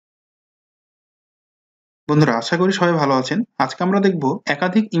বন্ধুরা, আশা করি সবাই ভালো আছেন। আজকে আমরা দেখব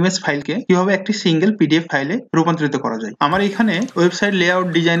একাধিক ইমেজ ফাইলকে কিভাবে একটি সিঙ্গেল পিডিএফ ফাইলে রূপান্তরিত করা যায়। আমার এখানে ওয়েবসাইট লেআউট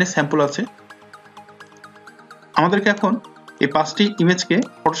ডিজাইনের স্যাম্পল আছে। আমাদেরকে এখন এই 5টি ইমেজকে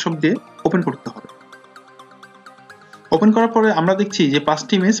ফটোশপ দিয়ে ওপেন করতে হবে। ওপেন করার পরে আমরা দেখছি যে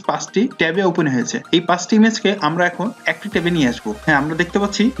 5টি ইমেজ 5টি ট্যাবে ওপেন হয়েছে। এই 5টি ইমেজকে আমরা এখন একটি ট্যাবে নিয়ে আসবো। হ্যাঁ, আমরা দেখতে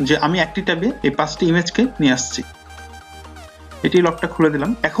পাচ্ছি যে আমি একটি ট্যাবে এই 5টি ইমেজকে নিয়ে আসছি। এটি লকটা খুলে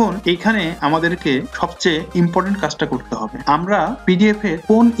দিলাম। এখন এইখানে আমাদেরকে সবচেয়ে ইম্পর্টেন্ট কাজটা করতে হবে। আমরা পিডিএফ এর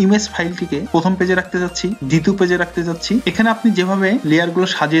কোন ইমেজ ফাইলটিকে প্রথম পেজে রাখতে যাচ্ছি, দ্বিতীয় পেজে রাখতে যাচ্ছি। এখানে আপনি যেভাবে লেয়ার গুলো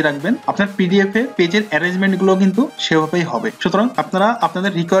সাজিয়ে রাখবেন, আপনার পিডিএফ এর পেজের অ্যারেঞ্জমেন্ট গুলো কিন্তু সেভাবেই হবে। সুতরাং আপনারা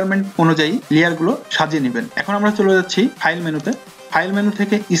আপনাদের রিকোয়ারমেন্ট অনুযায়ী লেয়ার গুলো সাজিয়ে নেবেন। এখন আমরা চলে যাচ্ছি ফাইল মেনুতে। ফাইল মেনু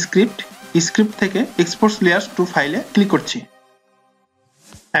থেকে স্ক্রিপ্ট থেকে এক্সপোর্ট লেয়ার্স টু ফাইলে ক্লিক করছি।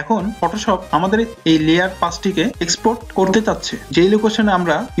 এখন ফটোশপ আমাদের এই লেয়ার 5টিকে এক্সপোর্ট করতে চাচ্ছে। যেই লোকেশনে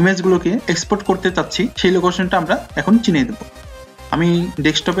আমরা ইমেজগুলোকে এক্সপোর্ট করতে চাচ্ছি সেই লোকেশনটা আমরা এখন চিনিয়ে দেব। আমি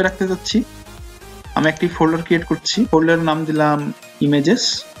ডেস্কটপে রাখতে যাচ্ছি। আমি একটি ফোল্ডার ক্রিয়েট করছি। ফোল্ডারের নাম দিলাম ইমেজেস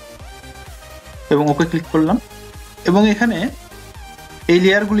এবং ওকে ক্লিক করলাম। এবং এখানে এই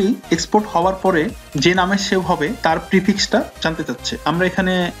লেয়ারগুলি এক্সপোর্ট হওয়ার পরে যে নামে সেভ হবে তার প্রিফিক্সটা জানতে চাচ্ছে। আমরা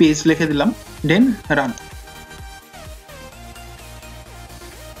এখানে পেজ লিখে দিলাম, দেন রান।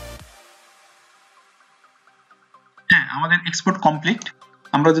 হ্যাঁ, আমাদের এক্সপোর্ট কমপ্লিট।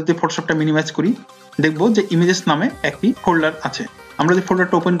 আমরা যদি ফটোশপটা মিনিমাইজ করি, দেখবো যে ইমেজেস নামে একটি ফোল্ডার আছে। আমরা যদি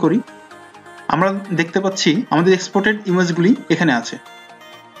ফোল্ডারটা ওপেন করি, আমরা দেখতে পাচ্ছি আমাদের এক্সপোর্টেড ইমেজগুলি এখানে আছে।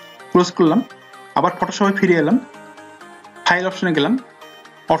 ক্লোজ করলাম, আবার ফটোশপে ফিরে এলাম, ফাইল অপশনে গেলাম,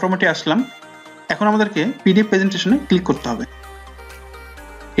 অটোমেটে আসলাম। এখন আমাদেরকে পিডিএফ প্রেজেন্টেশনে ক্লিক করতে হবে।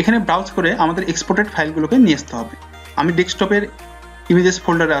 এখানে ব্রাউজ করে আমাদের এক্সপোর্টেড ফাইলগুলোকে নিয়ে আসতে হবে। আমি ডেস্কটপের ইমেজেস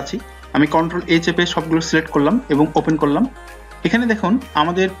ফোল্ডারে আছি। আমি কন্ট্রোল-A চেপে সবগুলো সিলেক্ট করলাম এবং ওপেন করলাম। এখানে দেখুন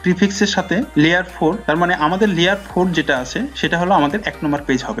আমাদের প্রিফিক্সের সাথে লেয়ার 4, তার মানে আমাদের লেয়ার 4 যেটা আছে সেটা হলো আমাদের 1 নম্বর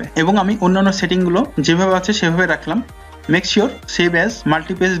পেজ হবে। এবং আমি অন্যান্য সেটিংগুলো যেভাবে আছে সেভাবে রাখলাম। Make sure save as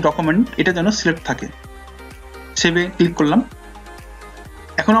multipage document এটা যেন সিলেক্ট থাকে। সেভে ক্লিক করলাম।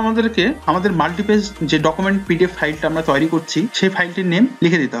 এখন আমাদেরকে আমাদের মাল্টিপেজ যে ডকুমেন্ট পিডিএফ ফাইলটা আমরা তৈরি করছি সেই ফাইলটির নেম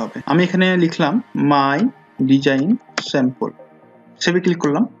লিখে দিতে হবে। আমি এখানে লিখলাম মাই ডিজাইন স্যাম্পল। সেভে ক্লিক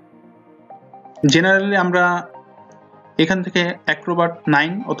করলাম। জেনারেলি আমরা এখান থেকে অ্যাক্রোবাট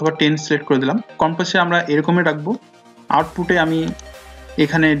 9 অথবা 10 সিলেক্ট করে দিলাম। কম্পাসে আমরা এরকমই রাখবো। আউটপুটে আমি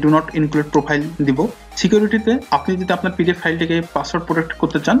এখানে ডু নট ইনক্লুড প্রোফাইল দিব। সিকিউরিটিতে আপনি যদি আপনার পিডিএফ ফাইলটিকে পাসওয়ার্ড প্রোটেক্ট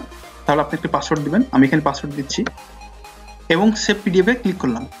করতে চান তাহলে আপনি একটি পাসওয়ার্ড দিবেন। আমি এখানে পাসওয়ার্ড দিচ্ছি এবং সেভ পিডিএফে ক্লিক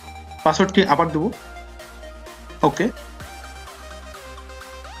করলাম। পাসওয়ার্ডটি আবার দেবো। ওকে।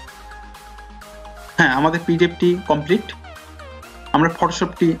 হ্যাঁ, আমাদের পিডিএফটি কমপ্লিট। আমরা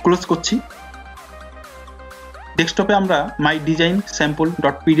ফটোশপটি ক্লোজ করছি। ডেস্কটপে আমরা মাই ডিজাইন স্যাম্পল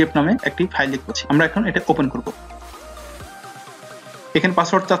ডট পিডিএফ নামে একটি ফাইল লিখছি। আমরা এখন এটা ওপেন করব। এখানে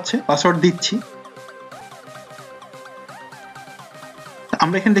পাসওয়ার্ড চাচ্ছে, পাসওয়ার্ড দিচ্ছি।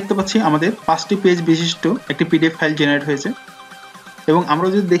 আমরা এখানে দেখতে পাচ্ছি আমাদের 5টি পেজ বিশিষ্ট একটি পিডিএফ ফাইল জেনারেট হয়েছে। এবং আমরা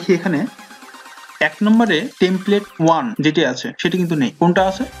যদি দেখি এখানে 1 নম্বরে টেমপ্লেট 1 যেটি আছে সেটি কিন্তু নেই। কোনটা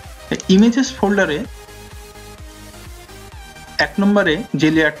আছে? ইমেজেস ফোল্ডারে 1 নম্বরে যে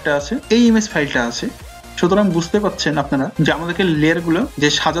লেয়ারটা আছে এই ইমেজ ফাইলটা আছে। সুতরাং বুঝতে পারছেন আপনারা যে আমাদেরকে লেয়ারগুলো যে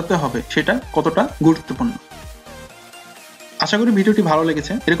সাজাতে হবে সেটা কতটা গুরুত্বপূর্ণ। আশা করি ভিডিওটি ভালো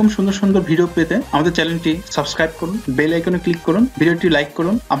লেগেছে। এরকম সুন্দর সুন্দর ভিডিও পেতে আমাদের চ্যানেলটি সাবস্ক্রাইব করুন, বেল আইকনে ক্লিক করুন, ভিডিওটি লাইক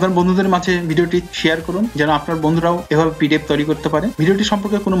করুন, আপনার বন্ধুদের মাঝে ভিডিওটি শেয়ার করুন যেন আপনার বন্ধুরাও এভাবে পিডিএফ তৈরি করতে পারে। ভিডিওটি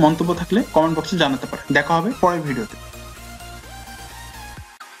সম্পর্কে কোনো মন্তব্য থাকলে কমেন্ট বক্সে জানাতে পারে। দেখা হবে পরের ভিডিওতে।